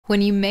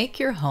When you make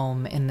your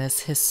home in this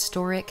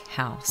historic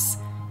house,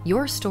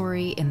 your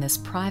story in this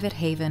private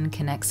haven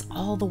connects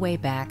all the way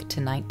back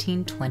to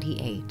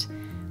 1928,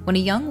 when a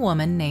young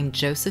woman named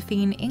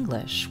Josephine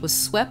English was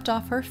swept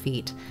off her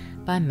feet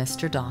by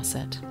Mr.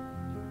 Dossett.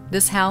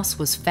 This house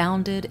was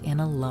founded in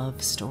a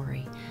love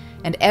story,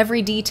 and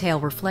every detail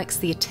reflects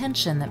the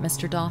attention that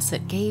Mr.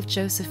 Dossett gave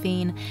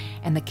Josephine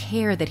and the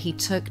care that he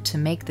took to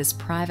make this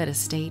private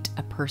estate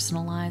a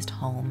personalized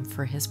home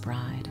for his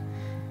bride.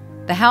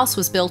 The house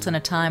was built in a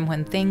time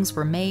when things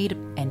were made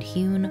and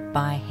hewn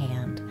by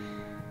hand.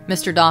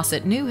 Mr.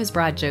 Dossett knew his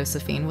bride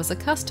Josephine was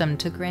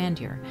accustomed to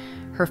grandeur.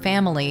 Her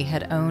family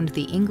had owned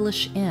the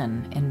English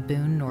Inn in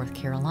Boone, North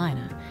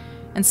Carolina,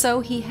 and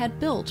so he had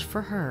built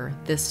for her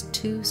this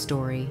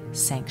two-story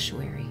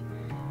sanctuary.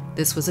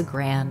 This was a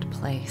grand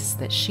place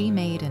that she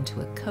made into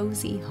a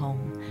cozy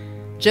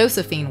home.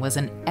 Josephine was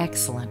an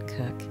excellent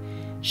cook.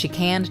 She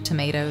canned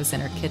tomatoes in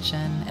her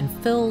kitchen and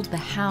filled the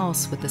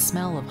house with the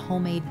smell of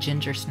homemade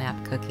ginger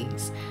snap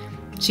cookies.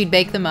 She'd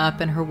bake them up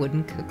in her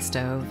wooden cook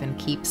stove and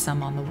keep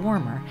some on the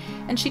warmer,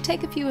 and she'd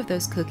take a few of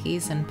those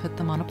cookies and put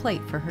them on a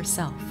plate for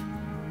herself.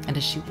 And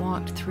as she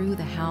walked through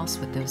the house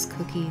with those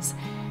cookies,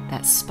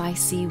 that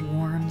spicy,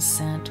 warm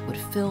scent would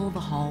fill the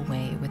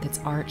hallway with its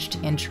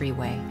arched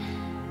entryway.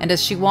 And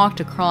as she walked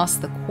across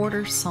the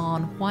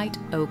quarter-sawn white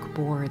oak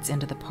boards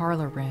into the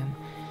parlor room,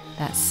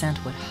 that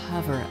scent would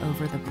hover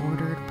over the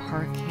bordered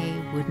parquet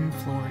wooden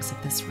floors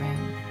of this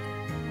room.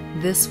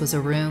 This was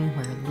a room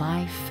where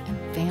life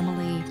and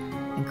family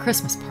and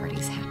Christmas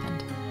parties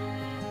happened.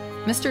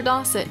 Mr.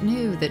 Dossett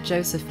knew that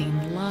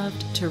Josephine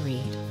loved to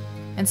read,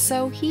 and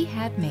so he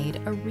had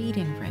made a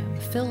reading room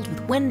filled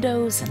with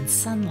windows and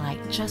sunlight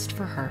just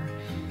for her.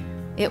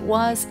 It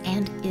was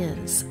and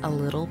is a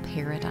little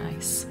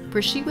paradise,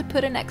 where she would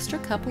put an extra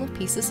couple of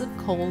pieces of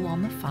coal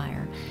on the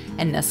fire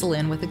and nestle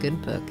in with a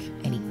good book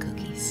and eat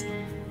cookies.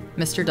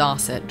 Mr.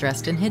 Dossett,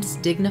 dressed in his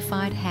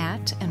dignified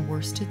hat and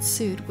worsted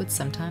suit, would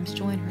sometimes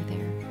join her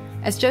there.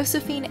 As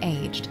Josephine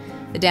aged,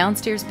 the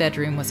downstairs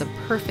bedroom was a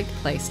perfect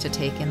place to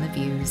take in the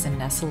views and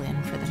nestle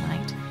in for the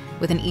night,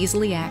 with an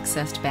easily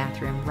accessed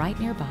bathroom right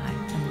nearby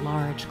and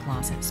large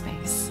closet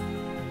space.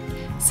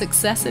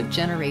 Successive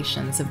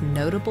generations of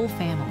notable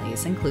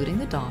families, including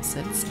the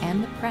Dossetts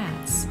and the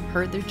Pratts,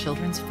 heard their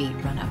children's feet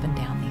run up and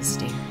down these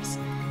stairs.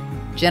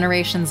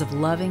 Generations of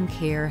loving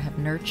care have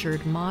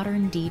nurtured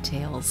modern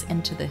details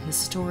into the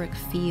historic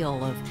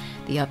feel of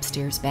the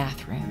upstairs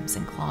bathrooms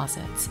and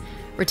closets,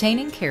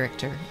 retaining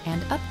character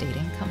and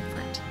updating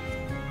comfort.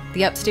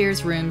 The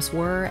upstairs rooms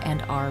were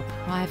and are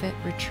private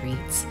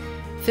retreats,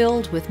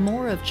 filled with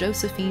more of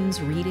Josephine's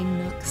reading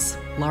nooks,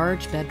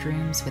 large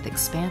bedrooms with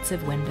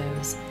expansive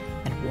windows,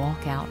 and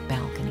walkout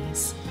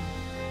balconies.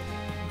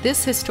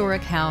 This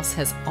historic house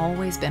has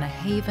always been a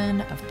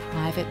haven of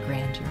private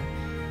grandeur,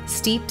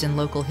 steeped in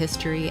local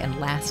history and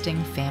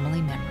lasting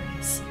family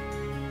memories.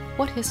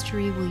 What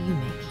history will you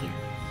make here?